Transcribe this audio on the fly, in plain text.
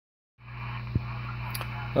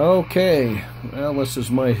Okay, well, this is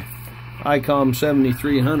my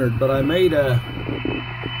IC-7300, but I made an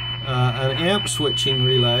amp switching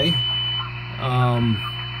relay.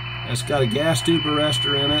 It's got a gas tube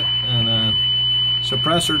arrestor in it and a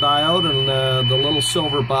suppressor diode, and the little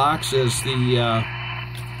silver box is the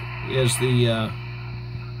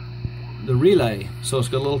relay. So it's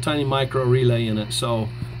got a little tiny micro relay in it. So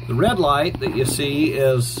the red light that you see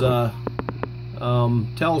is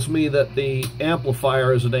tells me that the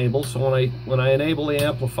amplifier is enabled. So when I enable the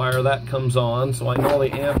amplifier, that comes on, so I know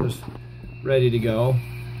the amp is ready to go.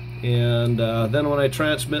 And then when I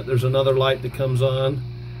transmit, there's another light that comes on.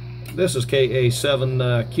 This is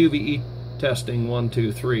KA7 QVE testing 1,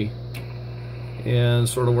 2, 3, and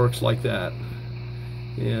sort of works like that.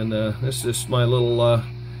 And this is my little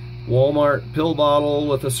Walmart pill bottle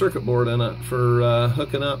with a circuit board in it for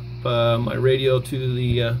hooking up my radio to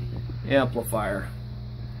the amplifier.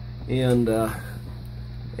 And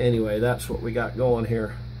anyway, that's what we got going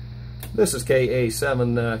here. This is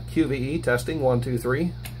KA7 QVE testing 1, 2,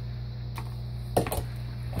 3.